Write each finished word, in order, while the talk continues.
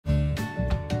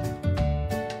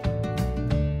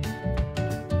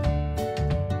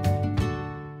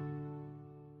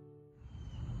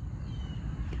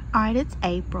All right, it's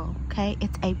April, okay?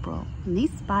 It's April. And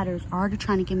these spiders are already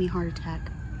trying to give me a heart attack.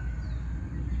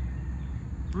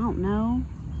 I don't know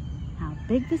how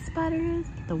big this spider is.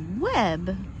 The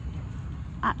web,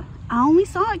 I only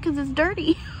saw it because it's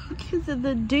dirty. Because of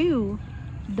the dew.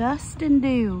 Dust and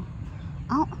dew.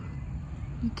 Oh,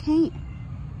 you can't.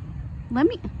 Let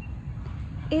me,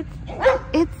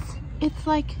 it's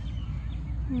like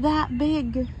that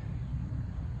big.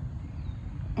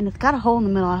 And it's got a hole in the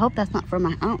middle. I hope that's not for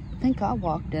my, I don't think I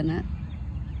walked in it.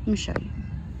 Let me show you.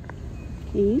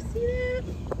 Can you see that?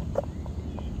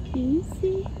 Can you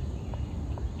see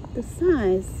the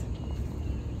size?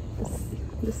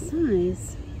 The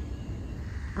size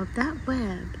of that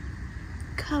web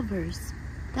covers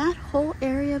that whole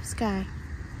area of sky.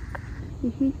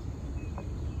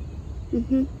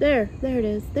 There it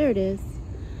is. There it is.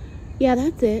 Yeah,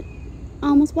 that's it. I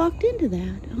almost walked into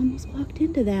that. I almost walked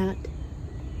into that.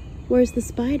 Where's the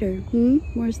spider?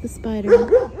 Where's the spider?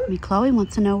 I mean, Chloe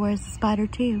wants to know where's the spider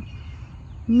too.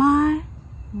 My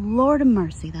Lord of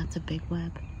mercy, that's a big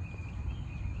web.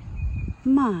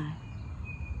 My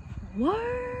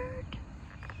word.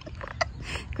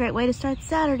 Great way to start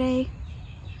Saturday.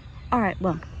 All right,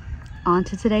 well, on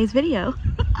to today's video.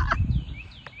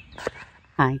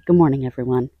 Hi, good morning,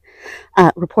 everyone.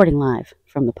 Reporting live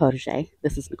from the Potager.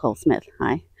 This is Nicole Smith.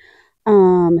 Hi.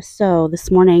 So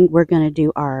this morning we're going to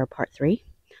do our part 3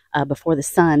 before the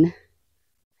sun.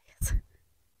 It's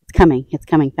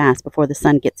coming fast before the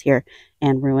sun gets here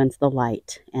and ruins the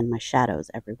light and my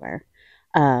shadows everywhere.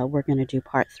 We're going to do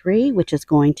part 3, which is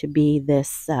going to be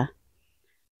this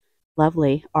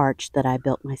lovely arch that I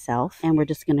built myself, and we're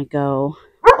just going to go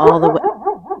all the way,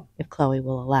 if Chloe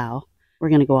will allow, we're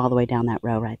going to go all the way down that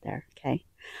row right there. Okay.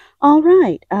 All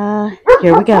right.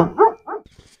 Here we go.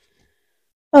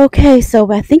 Okay,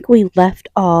 so I think we left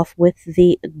off with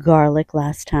the garlic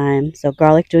last time. So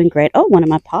garlic doing great. Oh, one of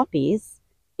my poppies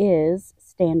is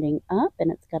standing up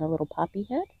and it's got a little poppy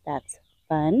head. That's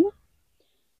fun.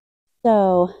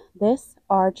 So this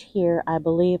arch here, I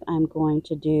believe I'm going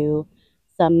to do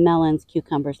some melons,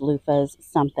 cucumbers, loofahs,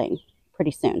 something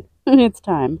pretty soon. It's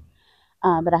time.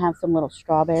 But I have some little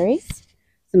strawberries.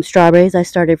 Some strawberries I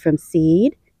started from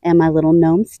seed, and my little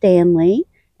gnome Stanley.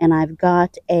 And I've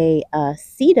got a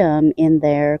sedum in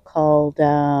there called,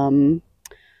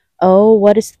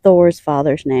 what is Thor's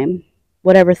father's name?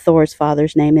 Whatever Thor's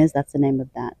father's name is, that's the name of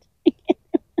that.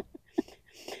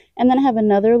 And then I have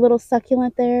another little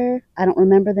succulent there. I don't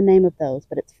remember the name of those,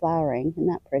 but it's flowering. Isn't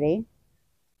that pretty?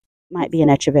 Might be an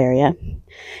echeveria.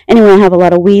 Anyway, I have a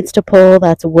lot of weeds to pull.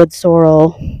 That's a wood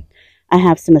sorrel. I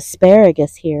have some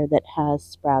asparagus here that has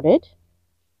sprouted.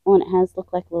 Oh, and it has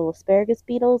looked like little asparagus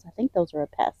beetles. I think those are a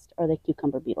pest. Or are they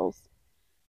cucumber beetles?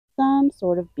 Some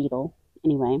sort of beetle.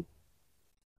 Anyway,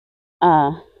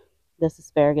 this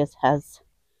asparagus has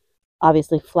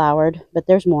obviously flowered, but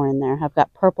there's more in there. I've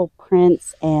got Purple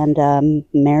Prince and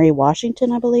Mary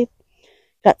Washington, I believe.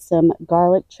 Got some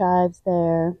garlic chives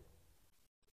there.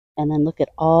 And then look at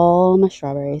all my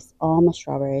strawberries. All my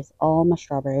strawberries. All my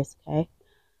strawberries, okay?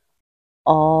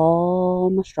 All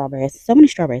my strawberries. So many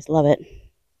strawberries. Love it.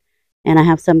 And I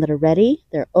have some that are ready.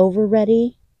 They're over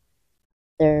ready.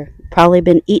 They're probably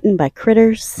been eaten by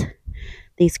critters.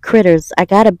 These critters, I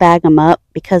gotta bag them up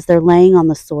because they're laying on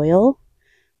the soil.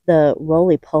 The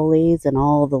roly-polies and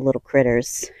all the little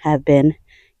critters have been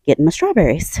getting my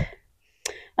strawberries.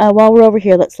 While we're over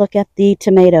here, let's look at the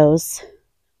tomatoes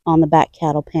on the back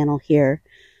cattle panel here.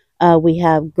 We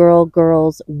have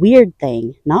Girl's Weird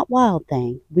Thing. Not Wild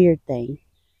Thing. Weird Thing.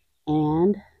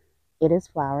 And it is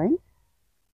flowering.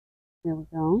 There we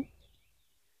go.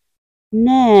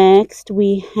 Next,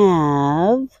 we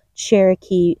have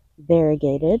Cherokee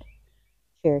Variegated.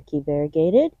 Cherokee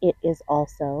Variegated. It is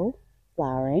also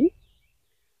flowering.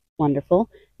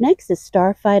 Wonderful. Next is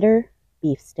Starfighter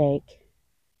Beefsteak.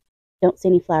 Don't see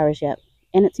any flowers yet.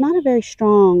 And it's not a very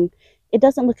strong, it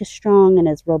doesn't look as strong and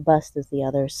as robust as the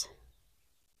others.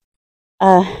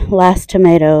 Last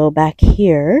tomato back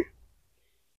here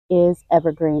is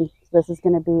Evergreen. So this is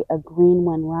going to be a green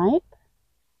one ripe.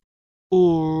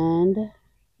 And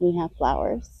we have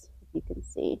flowers, if you can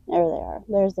see. There they are.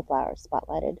 There's the flowers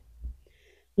spotlighted.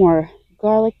 More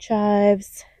garlic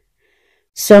chives.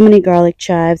 So many garlic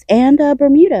chives. And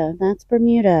Bermuda. That's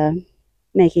Bermuda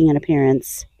making an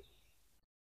appearance.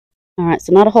 Alright,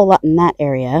 so not a whole lot in that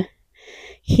area.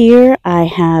 Here I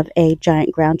have a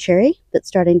giant ground cherry that's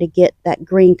starting to get that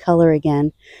green color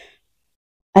again.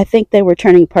 I think they were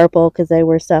turning purple because they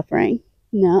were suffering.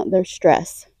 No, they're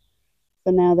stressed.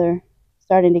 So now they're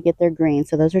starting to get their green.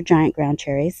 So those are giant ground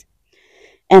cherries.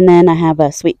 And then I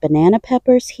have sweet banana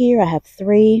peppers here. I have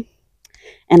 3.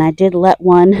 And I did let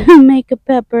one make a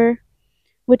pepper,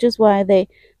 which is why they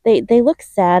look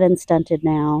sad and stunted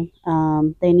now.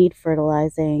 They need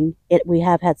fertilizing. We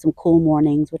have had some cool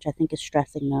mornings, which I think is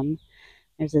stressing them.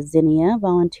 There's a zinnia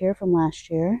volunteer from last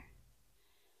year.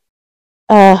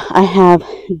 I have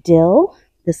dill.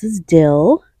 This is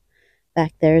dill.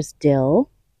 Back there's dill.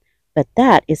 But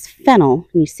that is fennel.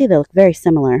 And you see they look very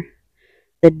similar.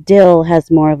 The dill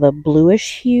has more of a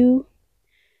bluish hue.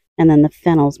 And then the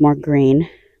fennel's more green.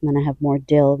 And then I have more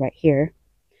dill right here.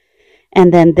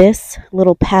 And then this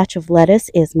little patch of lettuce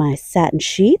is my Satin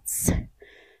Sheets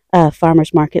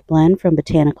Farmer's Market blend from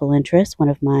Botanical Interest. One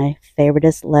of my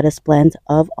favoriteest lettuce blends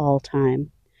of all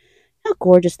time. How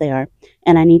gorgeous they are.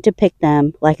 And I need to pick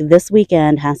them. Like this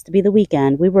weekend has to be the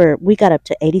weekend. We got up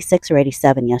to 86 or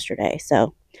 87 yesterday.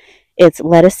 So it's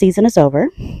lettuce season is over.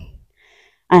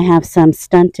 I have some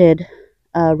stunted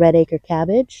red acre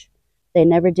cabbage. They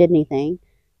never did anything.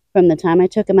 From the time I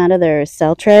took them out of their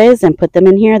cell trays and put them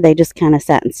in here, they just kind of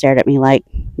sat and stared at me like,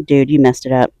 dude, you messed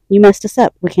it up. You messed us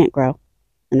up. We can't grow.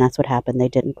 And that's what happened. They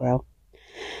didn't grow.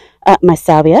 My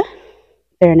salvia,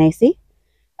 Veronese.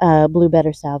 Blue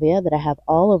Better salvia that I have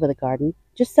all over the garden.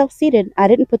 Just self-seeded. I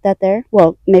didn't put that there.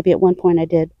 Well, maybe at one point I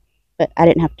did, but I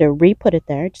didn't have to re-put it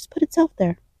there. It just put itself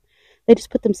there. They just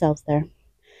put themselves there.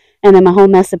 And then my whole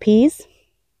mess of peas.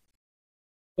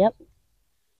 Yep.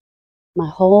 My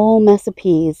whole mess of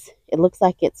peas. It looks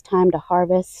like it's time to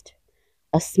harvest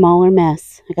a smaller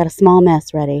mess. I got a small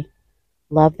mess ready.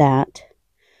 Love that.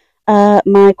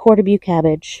 My quarter-view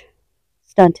cabbage.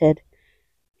 Stunted.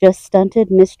 Just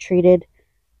stunted, mistreated,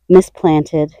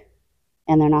 misplanted,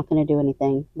 and they're not going to do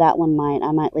anything. That one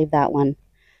I might leave that one.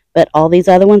 But all these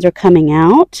other ones are coming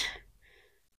out.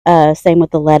 Same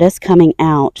with the lettuce coming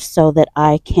out so that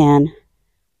I can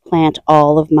plant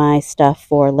all of my stuff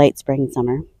for late spring and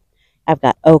summer. I've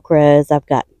got okras, I've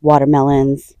got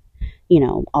watermelons, you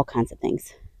know, all kinds of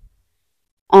things.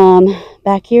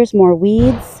 Back here's more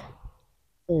weeds.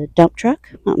 The dump truck.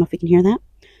 I don't know if you can hear that.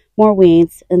 More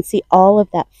weeds. And see all of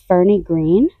that ferny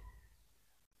green?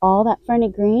 All that ferny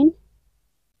green?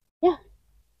 Yeah,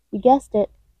 you guessed it.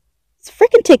 It's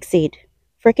frickin' tick seed.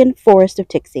 Frickin' forest of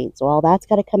tick seed. So all that's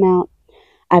got to come out.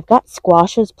 I've got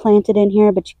squashes planted in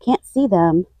here, but you can't see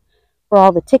them for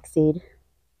all the tick seed.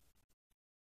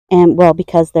 And, well,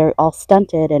 because they're all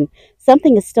stunted and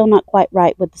something is still not quite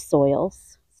right with the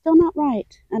soils. Still not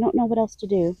right. I don't know what else to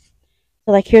do.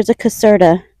 So, like, here's a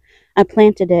Caserta. I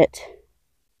planted it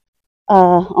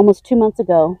almost 2 months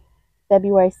ago,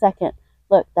 February 2nd.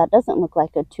 Look, that doesn't look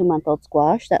like a 2-month-old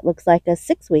squash. That looks like a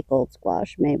 6-week-old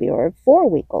squash, maybe, or a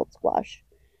 4-week-old squash.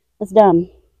 That's dumb.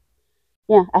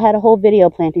 Yeah, I had a whole video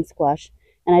planting squash,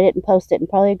 and I didn't post it, and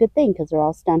probably a good thing, because they're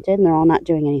all stunted, and they're all not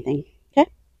doing anything. Okay?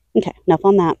 Okay, enough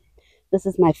on that. This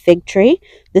is my fig tree.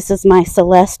 This is my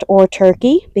Celeste or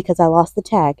Turkey, because I lost the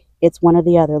tag. It's one or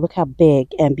the other. Look how big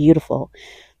and beautiful.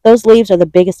 Those leaves are the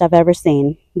biggest I've ever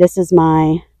seen. This is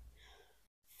my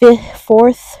third or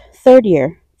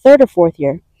fourth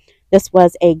year. This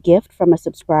was a gift from a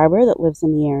subscriber that lives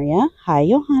in the area. Hi,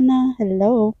 Johanna.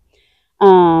 Hello.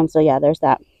 So yeah, there's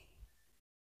that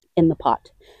in the pot.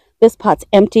 This pot's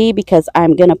empty because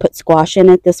I'm going to put squash in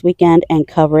it this weekend and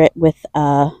cover it with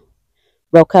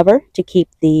row cover to keep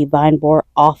the vine borer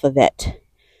off of it.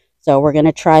 So we're going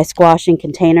to try squash in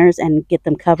containers and get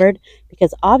them covered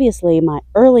because obviously my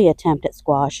early attempt at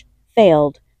squash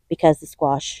failed because the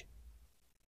squash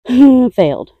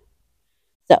failed.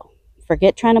 So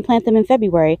forget trying to plant them in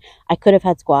February. I could have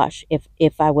had squash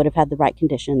if I would have had the right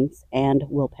conditions and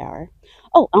willpower.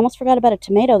 Oh, I almost forgot about a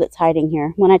tomato that's hiding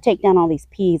here. When I take down all these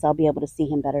peas, I'll be able to see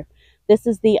him better. This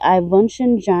is the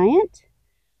Ivuntian Giant.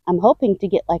 I'm hoping to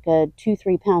get like a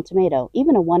 2-3 pound tomato,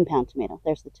 even a 1 pound tomato.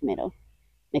 There's the tomato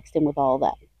mixed in with all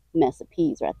that mess of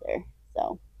peas right there.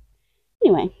 So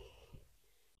anyway.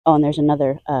 Oh, and there's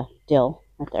another dill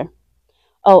right there.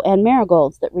 Oh, and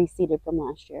marigolds that reseeded from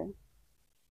last year.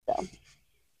 So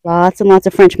lots and lots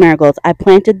of French marigolds. I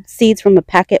planted seeds from a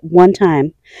packet one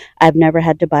time. I've never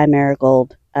had to buy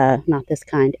marigold, not this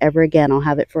kind, ever again. I'll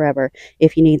have it forever.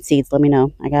 If you need seeds, let me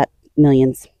know. I got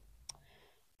millions.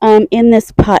 In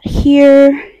this pot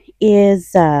here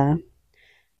is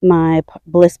my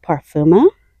Bliss Parfuma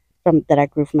that I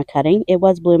grew from a cutting. It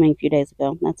was blooming a few days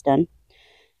ago. That's done.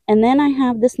 And then I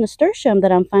have this nasturtium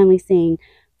that I'm finally seeing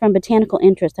from Botanical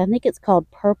Interest. I think it's called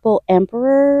Purple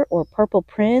Emperor or Purple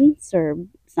Prince or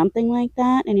something like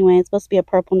that. Anyway, it's supposed to be a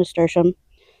purple nasturtium,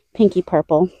 pinky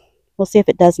purple. We'll see if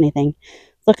it does anything.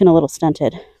 It's looking a little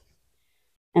stunted.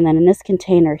 And then in this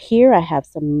container here, I have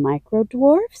some micro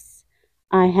dwarfs.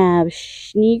 I have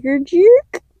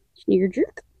Schneegerjerk.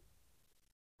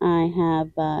 I have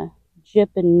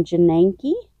Jip and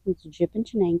Jananki. It's Jip and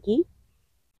Jananki.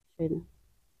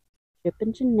 Jip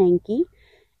and Jananki.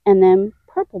 And then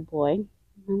Purple Boy,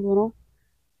 a little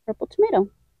purple tomato.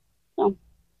 So,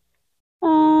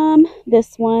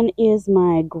 this one is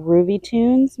my Groovy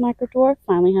Tunes micro dwarf.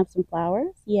 Finally have some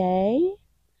flowers. Yay.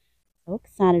 So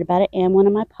excited about it. And one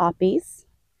of my poppies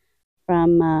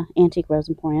from Antique Rose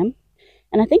Emporium.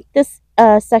 And I think this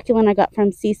succulent I got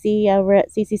from Cece over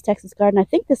at Cece's Texas Garden, I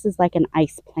think this is like an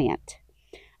ice plant.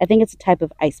 I think it's a type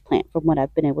of ice plant from what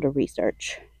I've been able to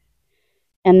research.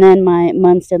 And then my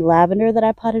Munstead lavender that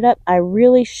I potted up, I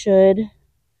really should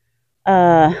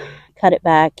cut it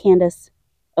back. Candace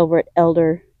over at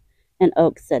Elder and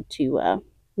Oak said to,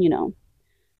 you know,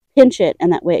 pinch it,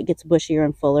 and that way it gets bushier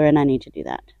and fuller, and I need to do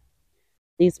that.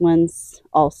 These ones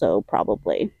also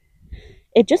probably.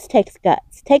 It just takes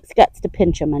guts. It takes guts to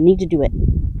pinch them. I need to do it.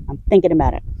 I'm thinking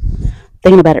about it.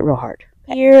 Thinking about it real hard.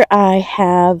 Okay. Here I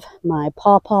have my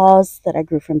pawpaws that I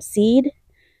grew from seed.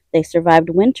 They survived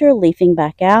winter, leafing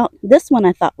back out. This one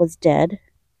I thought was dead,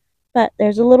 but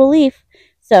there's a little leaf.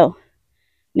 So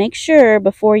make sure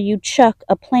before you chuck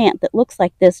a plant that looks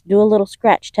like this, do a little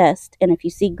scratch test. And if you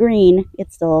see green,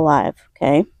 it's still alive,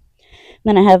 okay?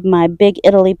 Then I have my big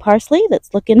Italy parsley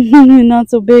that's looking not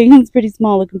so big. It's pretty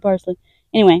small looking parsley.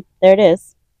 Anyway, there it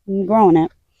is. I'm growing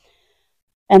it.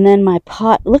 And then my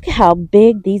pot, look at how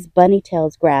big these bunny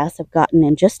tails grass have gotten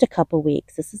in just a couple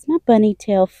weeks. This is my bunny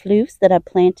tail floofs that I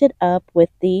planted up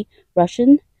with the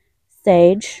Russian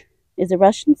sage. Is it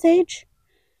Russian sage?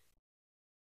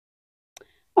 I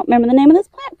don't remember the name of this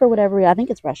plant for whatever reason. I think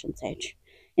it's Russian sage.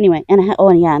 Anyway, and I have, oh,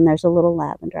 and yeah, and there's a little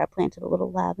lavender. I planted a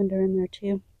little lavender in there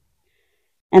too.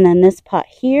 And then this pot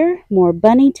here, more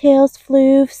bunny tails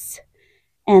floofs.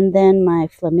 And then my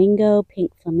flamingo,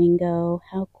 pink flamingo.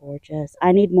 How gorgeous.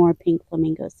 I need more pink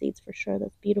flamingo seeds for sure.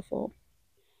 That's beautiful.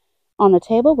 On the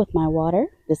table with my water.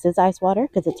 This is ice water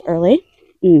because it's early.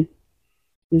 It's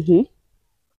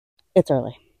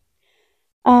early.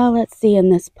 Let's see,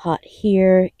 in this pot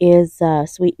here is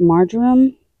sweet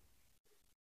marjoram.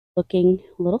 Looking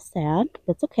a little sad.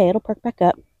 That's okay. It'll perk back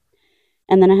up.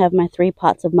 And then I have my 3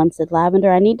 pots of Munstead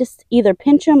lavender. I need to either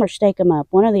pinch them or stake them up.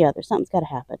 One or the other. Something's got to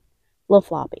happen. A little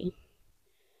floppy.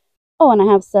 Oh, and I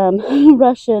have some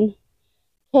Russian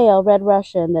kale, red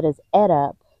Russian, that is ed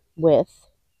up with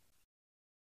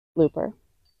looper.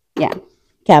 Yeah,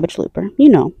 cabbage looper. You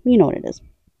know what it is.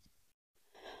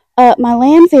 My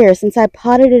lamb's ear, since I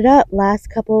potted it up last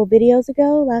video,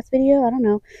 I don't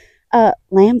know.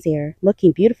 Lamb's ear,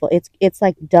 looking beautiful. It's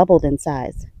like doubled in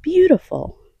size.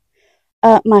 Beautiful.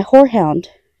 My horehound,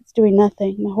 it's doing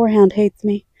nothing. My horehound hates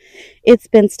me. It's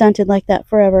been stunted like that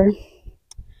forever.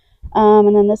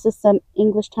 And then this is some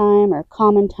English thyme or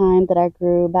common thyme that I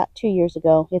grew about 2 years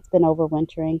ago. It's been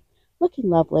overwintering. Looking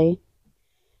lovely.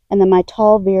 And then my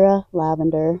tall Vera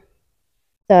lavender.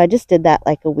 So I just did that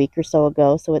like a week or so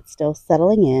ago, so it's still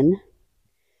settling in.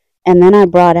 And then I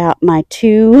brought out my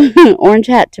 2 orange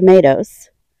hat tomatoes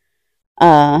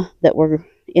that were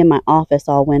in my office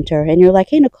all winter. And you're like,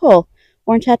 hey, Nicole,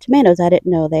 orange hat tomatoes. I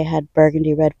didn't know they had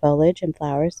burgundy red foliage and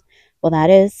flowers. Well, that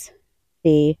is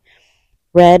the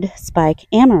red spike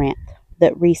amaranth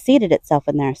that reseeded itself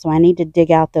in there. So I need to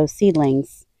dig out those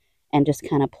seedlings and just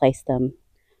kind of place them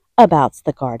about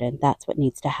the garden. That's what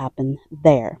needs to happen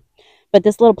there. But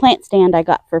this little plant stand I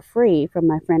got for free from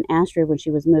my friend Astrid when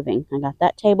she was moving. I got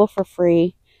that table for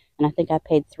free, and I think I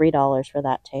paid $3 for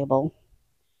that table.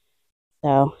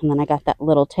 So, and then I got that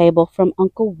little table from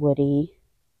Uncle Woody.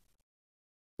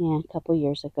 Yeah, a couple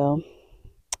years ago.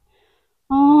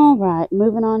 All right,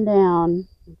 moving on down.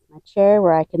 My chair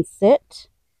where I can sit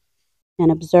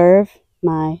and observe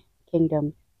my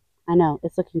kingdom. I know,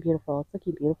 it's looking beautiful. It's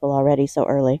looking beautiful already, so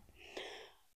early.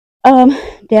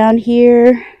 Down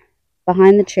here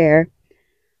behind the chair,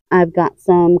 I've got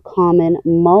some common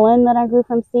mullein that I grew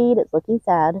from seed. It's looking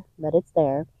sad, but it's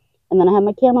there. And then I have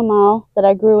my chamomile that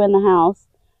I grew in the house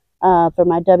for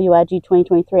my WIG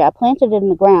 2023. I planted it in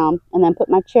the ground and then put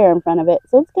my chair in front of it.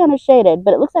 So it's kind of shaded,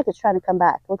 but it looks like it's trying to come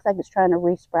back. It looks like it's trying to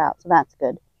re-sprout, so that's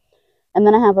good. And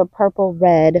then I have a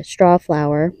purple-red straw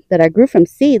flower that I grew from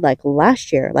seed like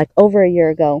last year, like over a year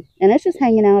ago. And it's just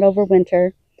hanging out over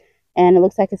winter. And it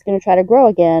looks like it's going to try to grow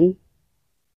again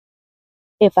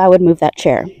if I would move that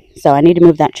chair. So I need to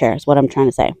move that chair is what I'm trying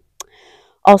to say.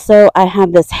 Also, I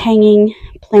have this hanging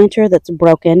planter that's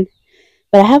broken.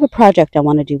 But I have a project I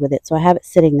want to do with it. So I have it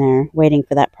sitting there waiting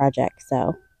for that project. So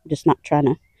I'm just not trying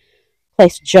to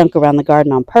place junk around the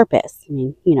garden on purpose. I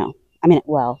mean, you know,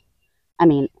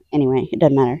 anyway, it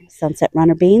doesn't matter. Sunset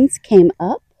runner beans came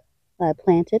up. I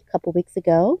planted a couple weeks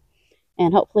ago.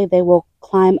 And hopefully they will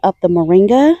climb up the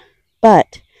moringa.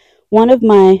 But one of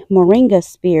my moringa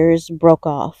spears broke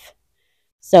off.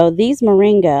 So these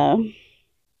moringa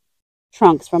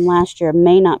trunks from last year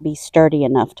may not be sturdy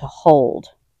enough to hold.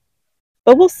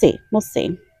 But we'll see. We'll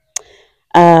see.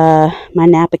 My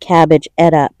Napa cabbage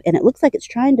ate up, and it looks like it's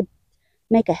trying to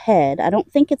make a head. I don't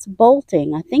think it's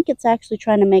bolting. I think it's actually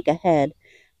trying to make a head.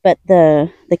 But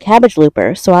the cabbage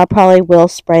looper, so I probably will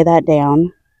spray that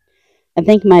down. I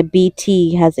think my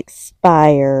BT has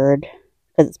expired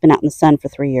because it's been out in the sun for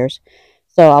 3 years.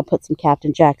 So I'll put some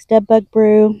Captain Jack's Dead Bug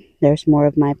Brew. There's more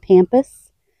of my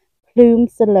Pampas Plume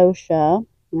Celosia.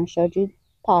 And I showed you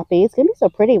poppy. It's going to be so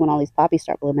pretty when all these poppies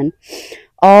start blooming.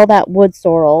 All that wood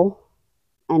sorrel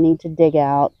I need to dig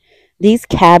out. These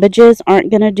cabbages aren't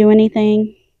going to do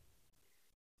anything.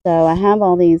 So I have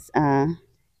all these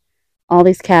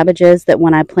cabbages that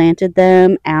when I planted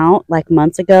them out like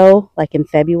months ago, like in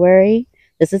February,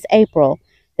 this is April,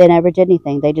 they never did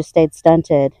anything. They just stayed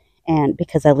stunted. And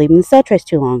because I leave them in the cell trays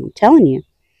too long, I'm telling you.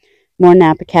 More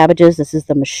Napa cabbages. This is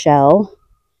the Michelle.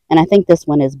 And I think this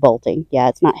one is bolting. Yeah,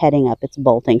 it's not heading up, it's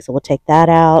bolting. So we'll take that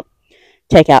out.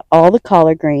 Take out all the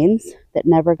collard greens that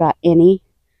never got any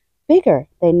bigger.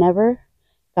 They never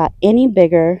got any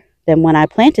bigger than when I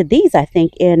planted these, I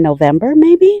think, in November,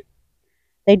 maybe.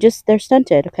 They're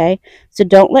stunted, okay? So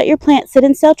don't let your plant sit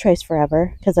in cell trays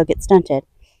forever because they'll get stunted.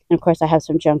 And, of course, I have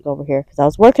some junk over here because I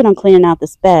was working on cleaning out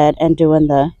this bed and doing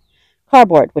the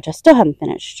cardboard, which I still haven't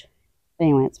finished. But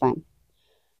anyway, it's fine.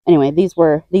 Anyway, these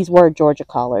were Georgia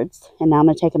collards, and now I'm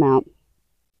going to take them out.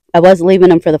 I was leaving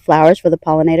them for the flowers, for the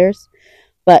pollinators,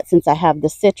 but since I have the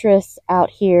citrus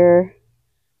out here,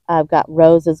 I've got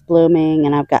roses blooming,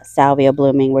 and I've got salvia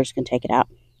blooming. We're just going to take it out.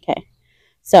 Okay.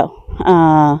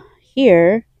 So,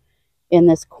 here in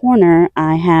this corner,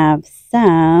 I have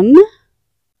some,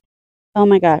 oh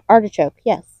my God, artichoke.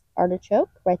 Yes, artichoke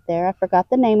right there. I forgot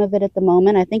the name of it at the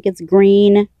moment. I think it's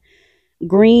green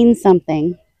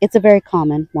something. It's a very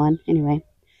common one anyway.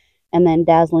 And then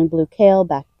dazzling blue kale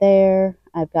back there.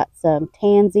 I've got some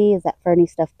tansy. Is that ferny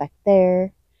stuff back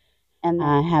there? And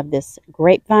I have this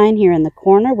grapevine here in the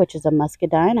corner, which is a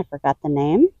muscadine. I forgot the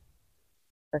name.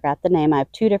 I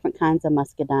have 2 different kinds of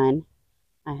muscadine.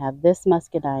 I have this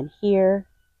muscadine here.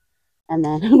 And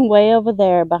then way over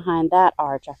there behind that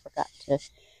arch, I forgot to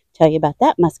tell you about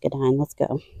that muscadine. Let's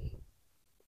go.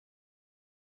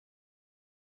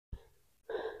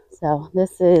 So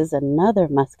this is another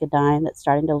muscadine that's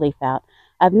starting to leaf out.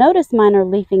 I've noticed mine are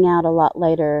leafing out a lot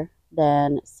later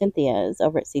than Cynthia's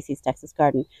over at Cece's Texas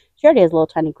Garden. She already has little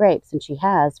tiny grapes, and she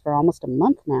has for almost a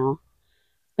month now.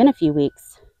 It's been a few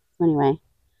weeks. Anyway,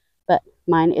 but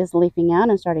mine is leafing out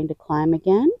and starting to climb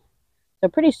again. So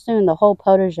pretty soon the whole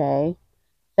potager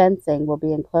fencing will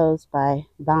be enclosed by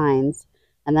vines,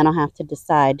 and then I'll have to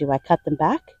decide, do I cut them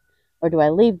back or do I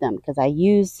leave them? Because I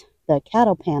use the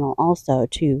cattle panel also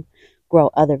to grow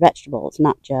other vegetables,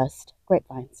 not just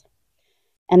grapevines.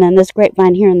 And then this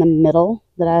grapevine here in the middle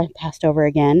that I passed over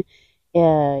again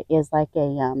is like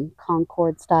a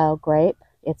Concord style grape.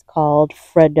 It's called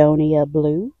Fredonia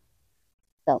Blue.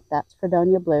 So that's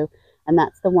Fredonia Blue, and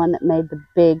that's the one that made the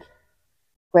big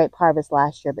grape harvest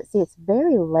last year. But see, it's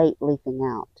very late leafing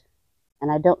out, and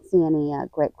I don't see any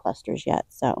grape clusters yet.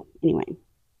 So anyway.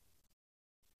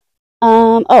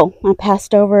 Oh, I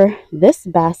passed over this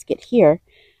basket here.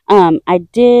 I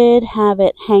did have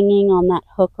it hanging on that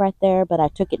hook right there, but I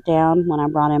took it down when I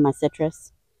brought in my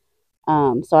citrus.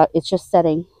 So it's just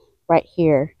sitting right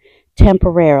here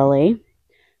temporarily.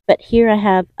 But here I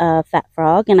have a fat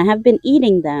frog, and I have been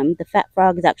eating them. The fat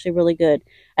frog is actually really good.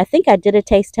 I think I did a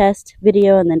taste test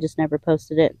video and then just never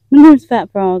posted it. There's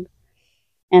fat frog.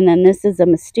 And then this is a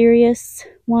mysterious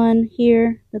one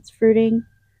here that's fruiting.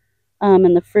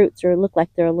 And the fruits look like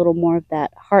they're a little more of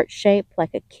that heart shape,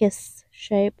 like a kiss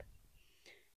shape.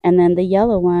 And then the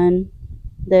yellow one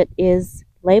that is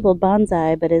labeled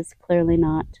bonsai, but is clearly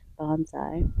not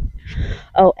bonsai.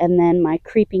 Oh, and then my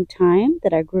creeping thyme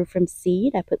that I grew from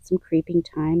seed. I put some creeping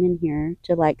thyme in here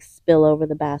to like spill over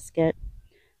the basket.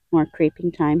 More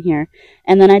creeping thyme here.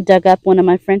 And then I dug up one of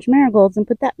my French marigolds and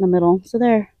put that in the middle. So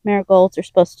there, marigolds are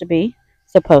supposed to be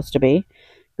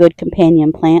good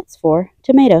companion plants for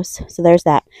tomatoes. So there's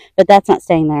that. But that's not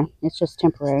staying there. It's just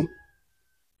temporary.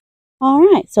 All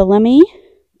right, so let me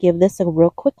give this a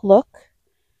real quick look.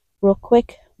 Real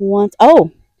quick once. Oh,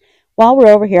 while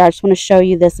we're over here, I just want to show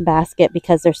you this basket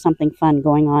because there's something fun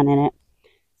going on in it.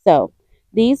 So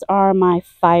these are my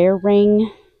firewood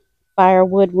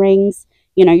rings.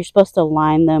 You know, you're supposed to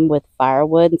line them with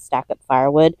firewood and stack up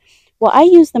firewood. Well, I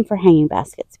use them for hanging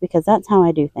baskets because that's how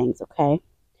I do things, okay?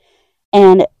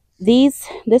 And this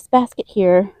basket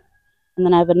here, and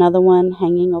then I have another one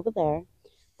hanging over there.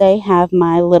 they have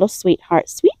my little sweetheart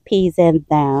sweet peas in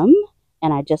them.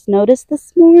 And I just noticed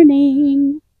this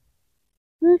morning.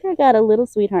 Look, I got a little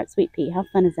sweetheart sweet pea. How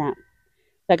fun is that?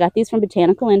 So I got these from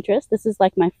Botanical Interest. This is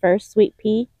like my first sweet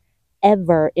pea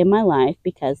ever in my life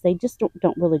because they just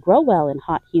don't really grow well in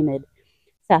hot, humid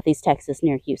Southeast Texas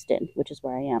near Houston, which is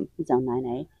where I am, Zone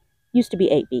 9A. Used to be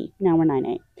 8B. Now we're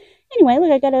 9A. Anyway,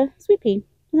 look, I got a sweet pea.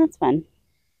 That's fun.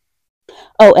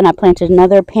 Oh, and I planted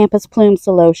another Pampas Plume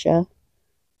Celosia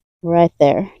right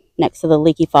there next to the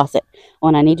leaky faucet. Oh,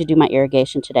 and I need to do my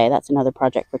irrigation today. That's another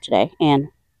project for today. And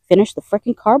finish the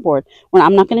freaking cardboard. Well,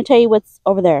 I'm not going to tell you what's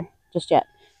over there just yet.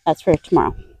 That's for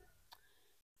tomorrow.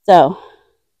 So,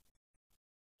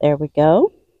 there we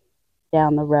go.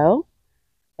 Down the row.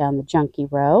 Down the junky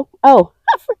row. Oh,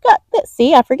 I forgot that.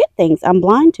 See, I forget things. I'm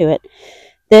blind to it.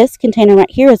 This container right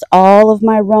here is all of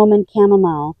my Roman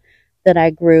chamomile that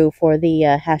I grew for the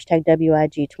hashtag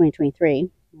WIG 2023.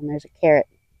 And there's a carrot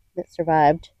that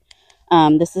survived.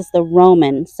 This is the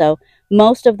Roman. So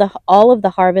all of the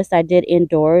harvest I did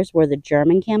indoors were the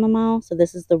German chamomile. So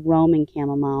this is the Roman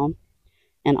chamomile.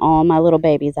 And all my little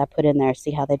babies I put in there.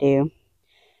 See how they do.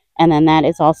 And then that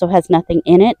also has nothing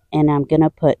in it. And I'm going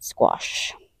to put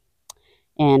squash.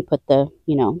 And put the,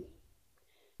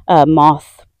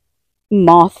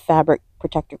 moth fabric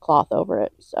protector cloth over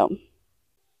it. So,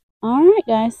 all right,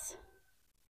 guys.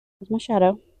 There's my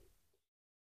shadow.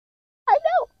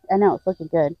 I know, it's looking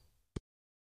good.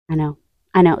 I know,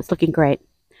 it's looking great.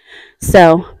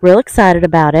 So, real excited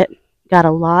about it. Got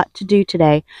a lot to do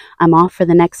today. I'm off for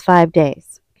the next 5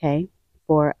 days, okay?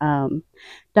 For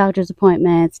doctor's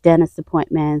appointments, dentist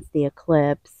appointments, the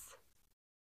eclipse.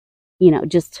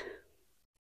 Just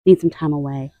need some time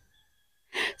away.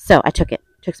 So, I took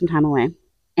some time away.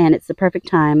 And it's the perfect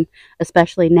time,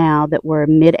 especially now that we're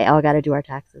I got to do our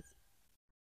taxes.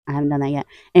 I haven't done that yet.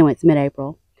 Anyway, it's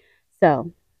mid-April.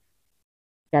 So,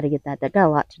 got to get that. Got a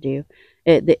lot to do,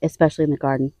 especially in the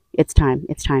garden. It's time,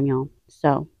 y'all.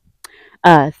 So,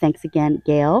 thanks again,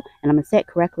 Gail. And I'm going to say it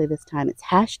correctly this time. It's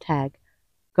hashtag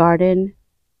Garden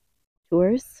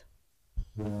Tours.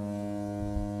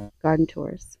 Garden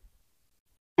Tours.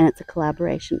 And it's a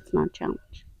collaboration. It's not a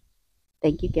challenge.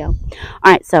 Thank you, Gail.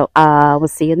 All right, so we'll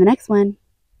see you in the next one.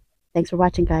 Thanks for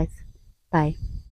watching, guys. Bye.